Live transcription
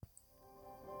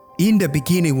In the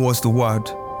beginning was the Word,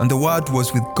 and the Word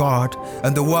was with God,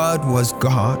 and the Word was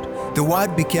God. The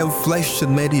Word became flesh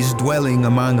and made his dwelling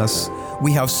among us.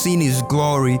 We have seen his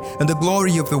glory, and the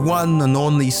glory of the one and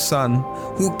only Son,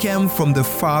 who came from the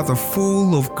Father,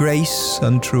 full of grace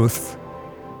and truth.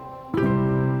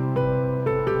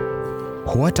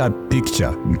 What a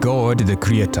picture! God, the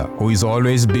Creator, who is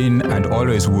always been and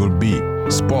always will be,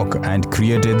 spoke and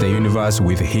created the universe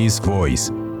with his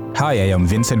voice. Hi, I am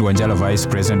Vincent Wanjala, Vice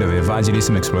President of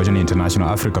Evangelism Explosion International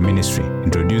Africa Ministry,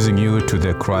 introducing you to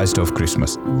the Christ of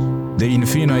Christmas, the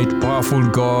infinite, powerful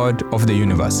God of the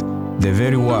universe. The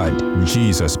very Word,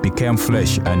 Jesus, became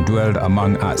flesh and dwelled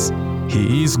among us.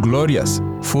 He is glorious,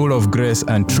 full of grace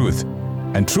and truth.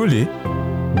 And truly,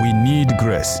 we need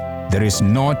grace. There is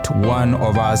not one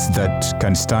of us that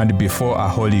can stand before a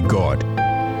holy God.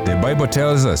 The Bible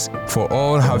tells us, "For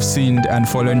all have sinned and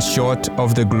fallen short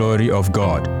of the glory of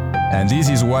God." And this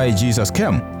is why Jesus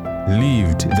came,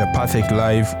 lived the perfect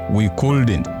life we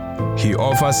couldn't. He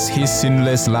offers his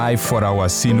sinless life for our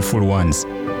sinful ones.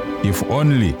 If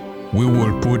only we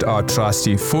will put our trust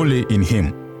fully in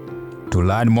him. To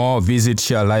learn more, visit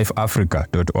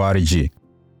sharelifeafrica.org.